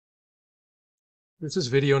This is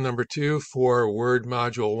video number 2 for Word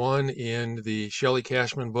Module 1 in the Shelly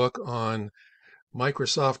Cashman book on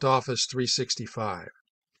Microsoft Office 365.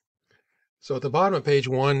 So at the bottom of page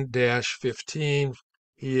 1-15,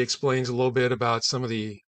 he explains a little bit about some of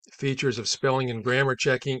the features of spelling and grammar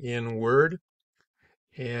checking in Word.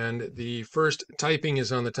 And the first typing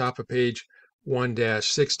is on the top of page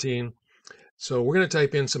 1-16. So we're going to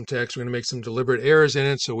type in some text. We're going to make some deliberate errors in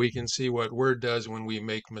it so we can see what Word does when we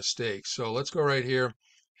make mistakes. So let's go right here.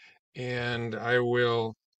 And I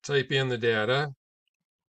will type in the data.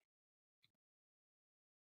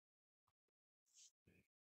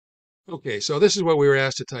 Okay, so this is what we were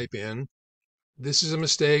asked to type in. This is a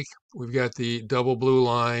mistake. We've got the double blue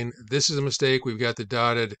line. This is a mistake. We've got the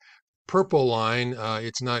dotted purple line.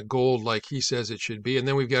 It's not gold like he says it should be. And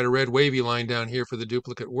then we've got a red wavy line down here for the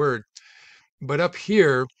duplicate word. But up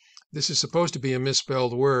here, this is supposed to be a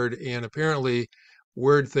misspelled word, and apparently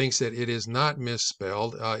Word thinks that it is not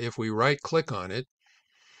misspelled. If we right-click on it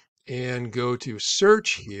and go to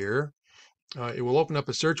search here, it will open up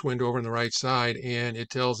a search window over on the right side, and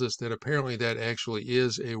it tells us that apparently that actually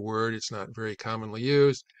is a word. It's not very commonly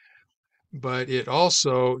used, but it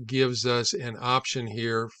also gives us an option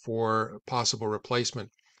here for possible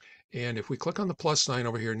replacement. And if we click on the plus sign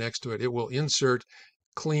over here next to it, it will insert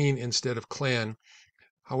clean instead of clan.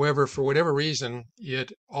 However, for whatever reason,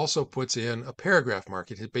 it also puts in a paragraph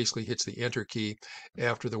mark. It basically hits the enter key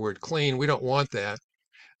after the word clean. We don't want that.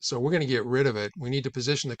 So we're going to get rid of it. We need to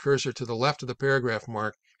position the cursor to the left of the paragraph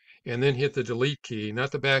mark and then hit the delete key,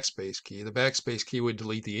 not the backspace key. The backspace key would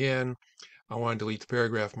delete the N. I want to delete the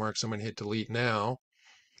paragraph mark, so I'm going to hit delete now.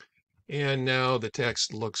 And now the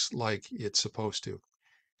text looks like it's supposed to.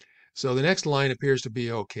 So the next line appears to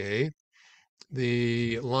be okay.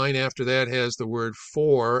 The line after that has the word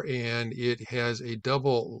for, and it has a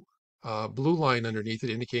double blue line underneath it,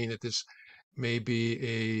 indicating that this may be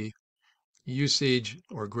a usage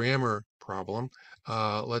or grammar problem.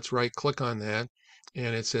 Let's right click on that,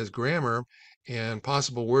 and it says grammar and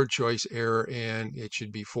possible word choice error, and it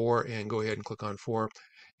should be for, and go ahead and click on for,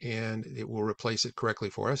 and it will replace it correctly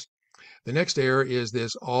for us. The next error is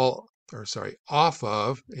this off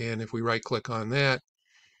of, and if we right click on that,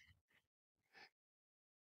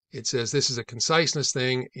 it says this is a conciseness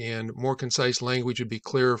thing, and more concise language would be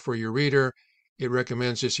clearer for your reader. It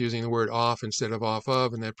recommends just using the word off instead of off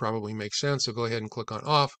of, and that probably makes sense. So go ahead and click on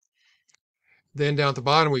off. Then down at the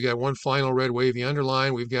bottom, we got one final red wavy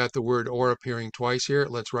underline. We've got the word or appearing twice here.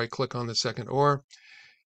 Let's right click on the second or.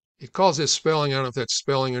 It calls this spelling. I don't know if that's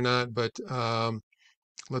spelling or not, but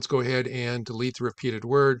let's go ahead and delete the repeated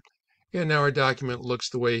word. And now our document looks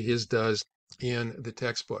the way his does in the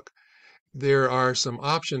textbook. There are some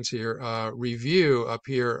options here. Review up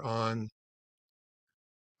here on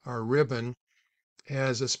our ribbon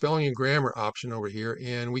has a spelling and grammar option over here,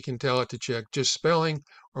 and we can tell it to check just spelling,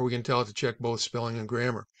 or we can tell it to check both spelling and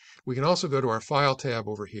grammar. We can also go to our File tab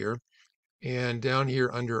over here, and down here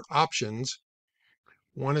under Options,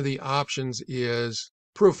 one of the options is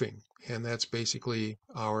proofing, and that's basically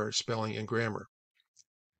our spelling and grammar.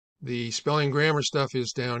 The spelling and grammar stuff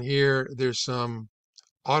is down here. There's some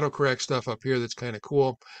autocorrect stuff up here that's kind of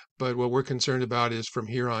cool, but what we're concerned about is from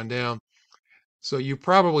here on down. So you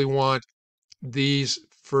probably want these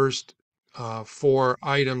first 4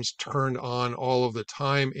 items turned on all of the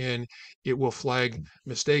time, and it will flag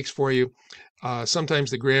mistakes for you.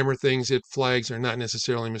 Sometimes the grammar things it flags are not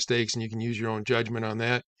necessarily mistakes, and you can use your own judgment on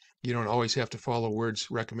that. You don't always have to follow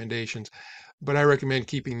Word's recommendations, but I recommend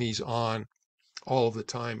keeping these on all of the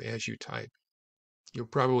time as you type. You'll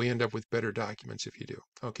probably end up with better documents if you do.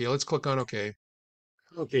 Okay, let's click on OK.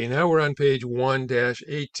 Okay, now we're on page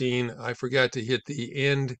 1-18. I forgot to hit the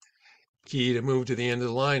end key to move to the end of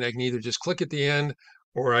the line. I can either just click at the end,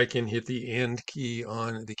 or I can hit the end key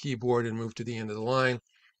on the keyboard and move to the end of the line.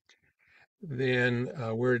 Then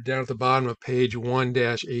we're down at the bottom of page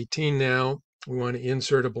 1-18 now. We want to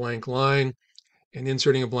insert a blank line, and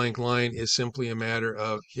inserting a blank line is simply a matter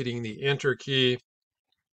of hitting the enter key.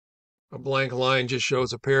 A blank line just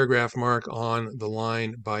shows a paragraph mark on the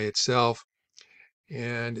line by itself.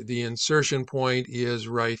 And the insertion point is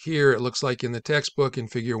right here. It looks like in the textbook in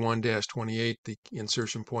figure 1-28, the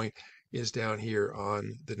insertion point is down here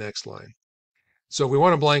on the next line. So if we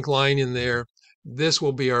want a blank line in there, this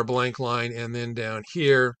will be our blank line, and then down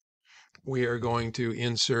here, we are going to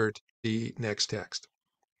insert the next text.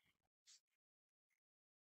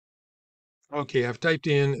 Okay, I've typed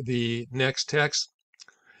in the next text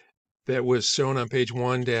that was shown on page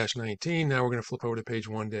 1-19. Now we're going to flip over to page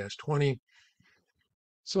 1-20.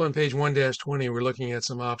 So on page 1-20, we're looking at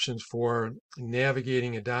some options for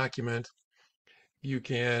navigating a document. You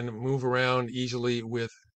can move around easily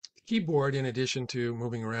with the keyboard in addition to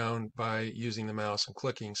moving around by using the mouse and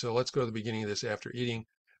clicking. So let's go to the beginning of this after eating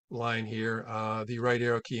line here. The right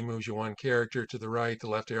arrow key moves you one character to the right. The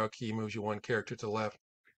left arrow key moves you one character to the left.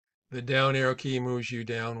 The down arrow key moves you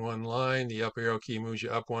down one line. The up arrow key moves you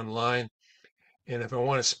up one line. And if I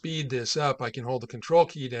want to speed this up, I can hold the control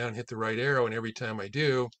key down, hit the right arrow, and every time I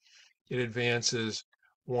do, it advances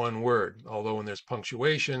one word. Although when there's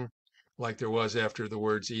punctuation, like there was after the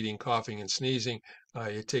words eating, coughing, and sneezing,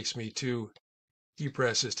 it takes me 2 key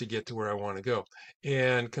presses to get to where I want to go.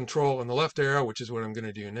 And control on the left arrow, which is what I'm going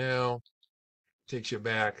to do now, takes you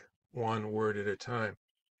back one word at a time.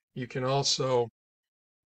 You can also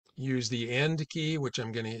use the end key, which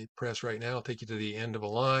I'm going to press right now. I'll take you to the end of a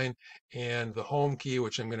line. And the home key,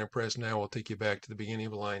 which I'm going to press now, will take you back to the beginning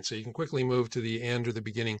of a line. So you can quickly move to the end or the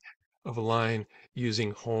beginning of a line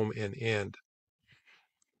using home and end.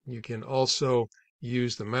 You can also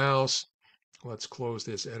use the mouse. Let's close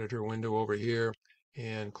this editor window over here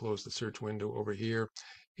and close the search window over here.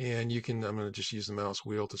 And you can, I'm going to just use the mouse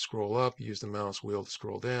wheel to scroll up, use the mouse wheel to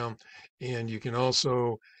scroll down. And you can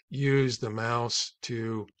also use the mouse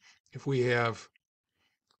to, if we have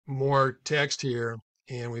more text here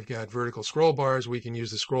and we've got vertical scroll bars, we can use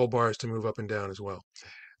the scroll bars to move up and down as well.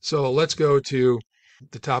 So let's go to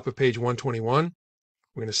the top of page 121.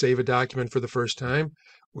 We're going to save a document for the first time.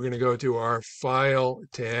 We're going to go to our File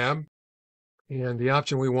tab. And the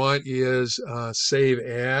option we want is Save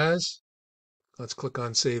As. Let's click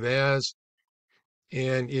on Save As.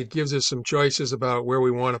 And it gives us some choices about where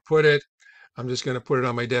we want to put it. I'm just going to put it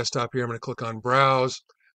on my desktop here. I'm going to click on Browse.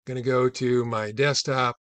 I'm going to go to my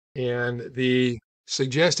desktop. And the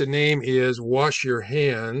suggested name is Wash Your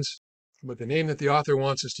Hands. But the name that the author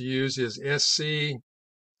wants us to use is SC,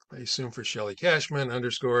 I assume for Shelly Cashman,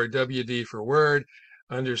 _ WD for Word,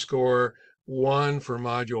 _ 1 for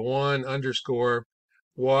Module 1, _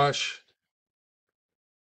 Wash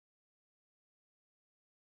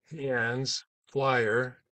Hands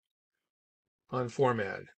flyer on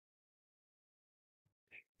format.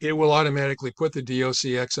 It will automatically put the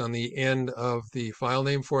DOCX on the end of the file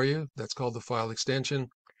name for you. That's called the file extension.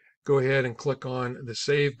 Go ahead and click on the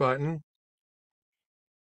Save button.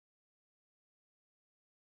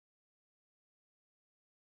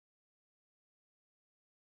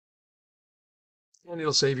 And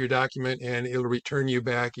it'll save your document and it'll return you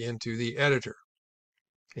back into the editor.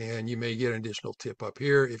 And you may get an additional tip up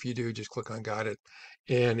here. If you do, just click on Got It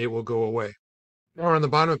and it will go away. Now we're on the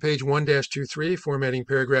bottom of page 1-23, formatting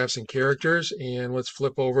paragraphs and characters. And let's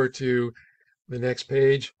flip over to the next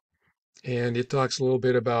page. And it talks a little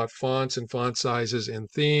bit about fonts and font sizes and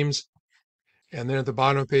themes. And then at the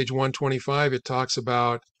bottom of page 125, it talks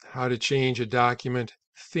about how to change a document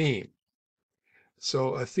theme.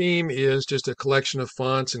 So a theme is just a collection of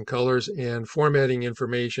fonts and colors and formatting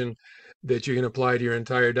information that you can apply to your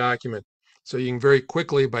entire document. So you can very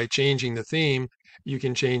quickly, by changing the theme, you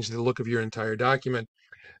can change the look of your entire document.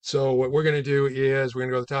 So what we're going to do is we're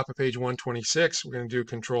going to go to the top of page 126. We're going to do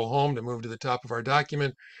Control Home to move to the top of our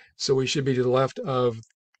document. So we should be to the left of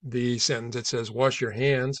the sentence that says wash your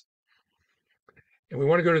hands. And we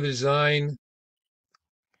want to go to the Design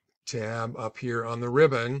tab up here on the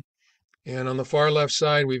ribbon. And on the far left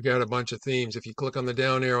side, we've got a bunch of themes. If you click on the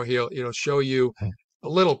down arrow here, it'll show you a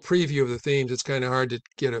little preview of the themes. It's kind of hard to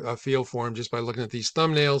get a feel for them just by looking at these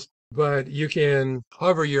thumbnails. But you can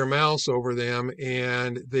hover your mouse over them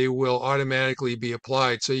and they will automatically be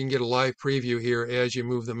applied. So you can get a live preview here as you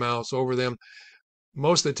move the mouse over them.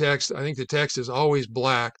 Most of the text, I think the text is always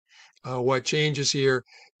black. What changes here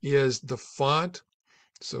is the font.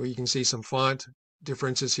 So you can see some font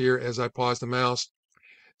differences here as I pause the mouse.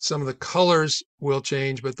 Some of the colors will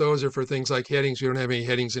change, but those are for things like headings. We don't have any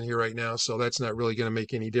headings in here right now, so that's not really going to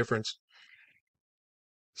make any difference.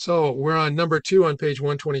 So we're on number 2 on page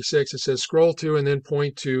 126. It says scroll to and then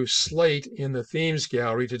point to Slate in the themes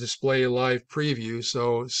gallery to display a live preview.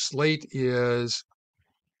 So Slate is,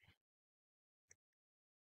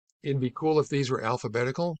 it'd be cool if these were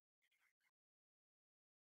alphabetical.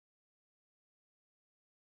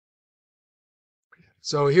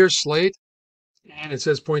 So here's Slate, and it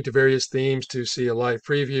says point to various themes to see a live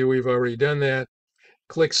preview. We've already done that.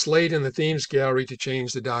 Click Slate in the themes gallery to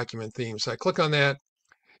change the document theme. So I click on that.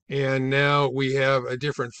 And now we have a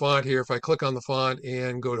different font here. If I click on the font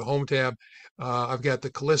and go to Home tab, I've got the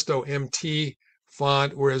Callisto MT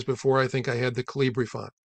font, whereas before I think I had the Calibri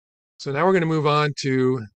font. So now we're going to move on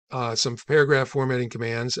to some paragraph formatting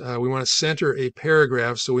commands. We want to center a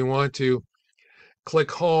paragraph, so we want to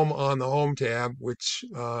click Home on the Home tab, which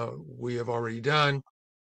we have already done.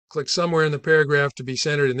 Click somewhere in the paragraph to be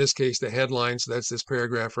centered, in this case, the headline. So that's this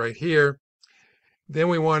paragraph right here. Then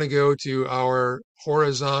we want to go to our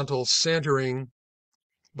horizontal centering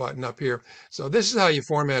button up here. So this is how you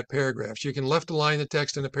format paragraphs. You can left align the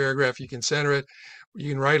text in a paragraph, you can center it, you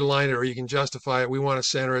can right align it, or you can justify it. We want to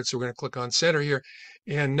center it, so we're going to click on center here.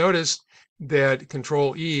 And notice that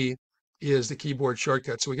Control E is the keyboard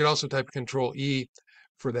shortcut. So we could also type Control E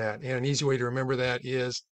for that. And an easy way to remember that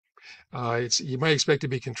is you might expect it to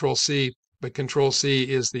be Control C, but Control C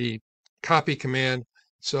is the copy command.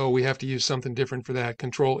 So we have to use something different for that.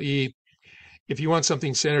 Control E. If you want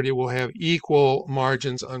something centered, it will have equal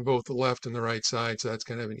margins on both the left and the right side. So that's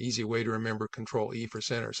kind of an easy way to remember Control E for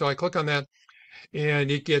center. So I click on that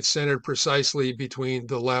and it gets centered precisely between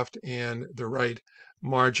the left and the right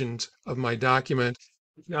margins of my document.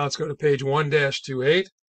 Now let's go to page 1-28.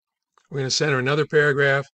 We're going to center another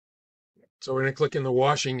paragraph. So we're going to click in the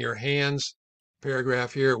washing your hands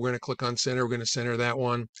paragraph here. We're going to click on center. We're going to center that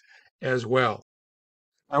one as well.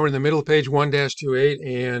 Now we're in the middle of page 1-28,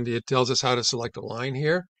 and it tells us how to select a line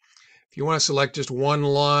here. If you want to select just one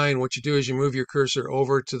line, what you do is you move your cursor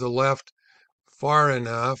over to the left far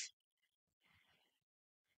enough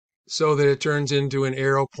so that it turns into an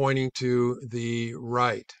arrow pointing to the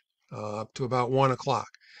right, up to about 1 o'clock.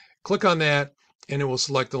 Click on that, and it will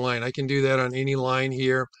select the line. I can do that on any line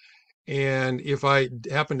here. And if I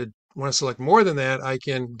happen to want to select more than that, I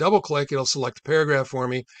can double click, it'll select a paragraph for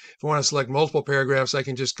me. If I want to select multiple paragraphs, I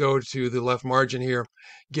can just go to the left margin here,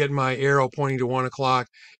 get my arrow pointing to 1 o'clock,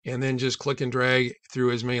 and then just click and drag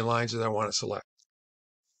through as many lines as I want to select.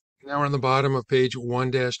 Now we're on the bottom of page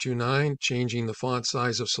 1-29, changing the font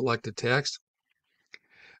size of selected text.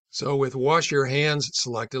 So with wash your hands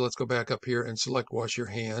selected, let's go back up here and select wash your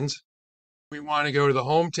hands. We want to go to the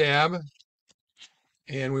home tab,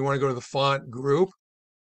 and we want to go to the font group.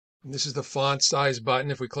 This is the font size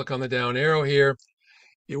button. If we click on the down arrow here,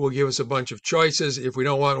 it will give us a bunch of choices. If we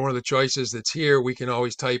don't want one of the choices that's here, we can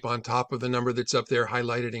always type on top of the number that's up there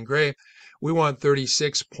highlighted in gray. We want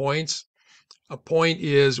 36 points. A point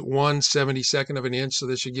is 1/72 of an inch, so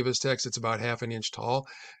this should give us text that's about half an inch tall.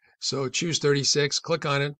 So choose 36, click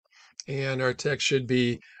on it, and our text should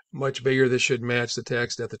be much bigger. This should match the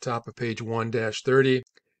text at the top of page 1-30.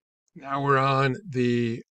 Now we're on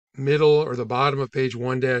the middle or the bottom of page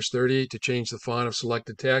 1-30 to change the font of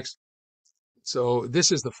selected text. So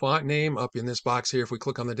this is the font name up in this box here. If we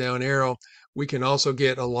click on the down arrow, we can also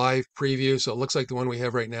get a live preview. So it looks like the one we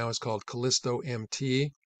have right now is called Callisto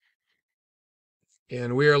MT.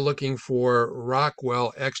 And we are looking for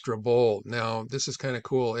Rockwell Extra Bold. Now, this is kind of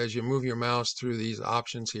cool. As you move your mouse through these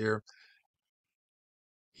options here,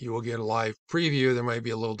 you will get a live preview. There might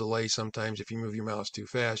be a little delay sometimes. If you move your mouse too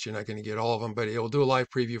fast, you're not going to get all of them, but it will do a live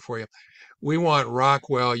preview for you. We want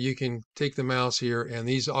Rockwell. You can take the mouse here, and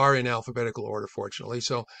these are in alphabetical order, fortunately.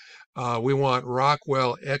 So we want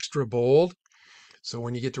Rockwell Extra Bold. So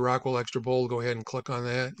when you get to Rockwell Extra Bold, go ahead and click on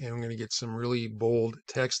that, and I'm going to get some really bold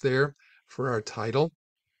text there for our title.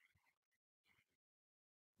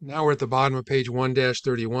 Now we're at the bottom of page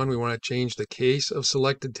 1-31. We want to change the case of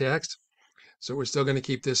selected text. So we're still going to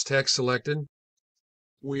keep this text selected.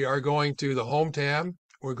 We are going to the Home tab.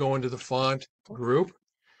 We're going to the Font group.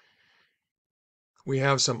 We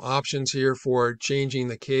have some options here for changing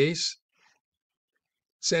the case.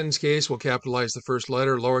 Sentence case will capitalize the first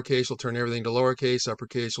letter. Lowercase will turn everything to lowercase.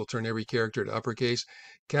 Uppercase will turn every character to uppercase.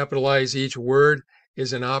 Capitalize each word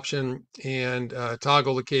is an option, and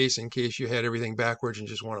toggle the case in case you had everything backwards and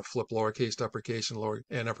just want to flip lowercase to uppercase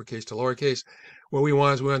and uppercase to lowercase. What we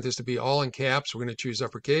want is we want this to be all in caps. We're going to choose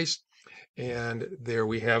uppercase, and there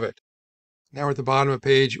we have it. Now we're at the bottom of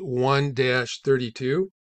page 1-32. To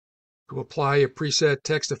apply a preset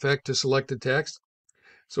text effect to selected text.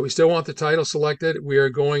 So we still want the title selected. We are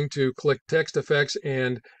going to click Text Effects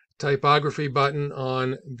and Typography button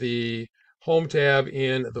on the Home tab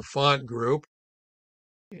in the Font group.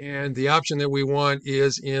 And the option that we want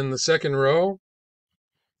is in the second row,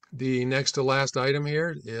 the next to last item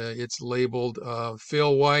here. It's labeled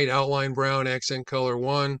Fill White, Outline Brown, Accent Color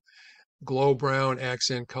 1, Glow Brown,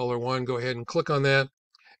 Accent Color 1. Go ahead and click on that.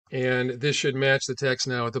 And this should match the text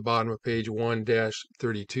now at the bottom of page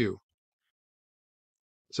 1-32.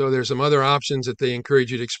 So there's some other options that they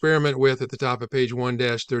encourage you to experiment with at the top of page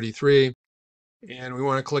 1-33. And we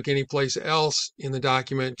want to click any place else in the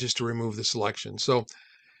document just to remove the selection. So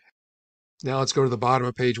now let's go to the bottom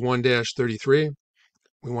of page 1-33.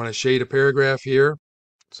 We want to shade a paragraph here.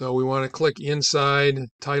 So we want to click inside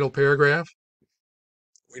title paragraph.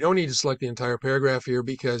 We don't need to select the entire paragraph here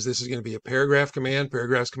because this is going to be a paragraph command.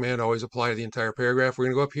 Paragraphs command always apply to the entire paragraph. We're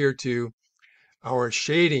going to go up here to our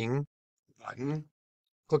shading button.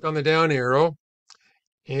 Click on the down arrow,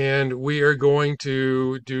 and we are going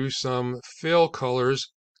to do some fill colors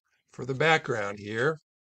for the background here.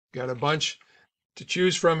 Got a bunch to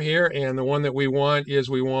choose from here, and the one that we want is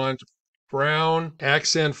we want brown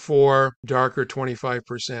accent 4 darker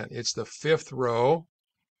 25%. It's the 5th row,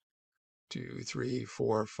 2, 3,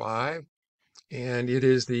 4, 5, and it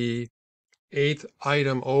is the 8th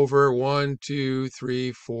item over, 1, 2,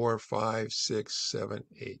 3, 4, 5, 6, 7,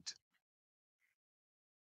 8.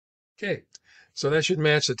 Okay, so that should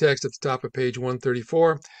match the text at the top of page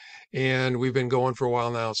 134, and we've been going for a while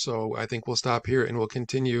now, so I think we'll stop here and we'll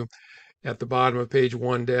continue at the bottom of page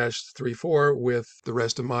 1-34 with the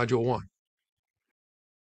rest of module 1.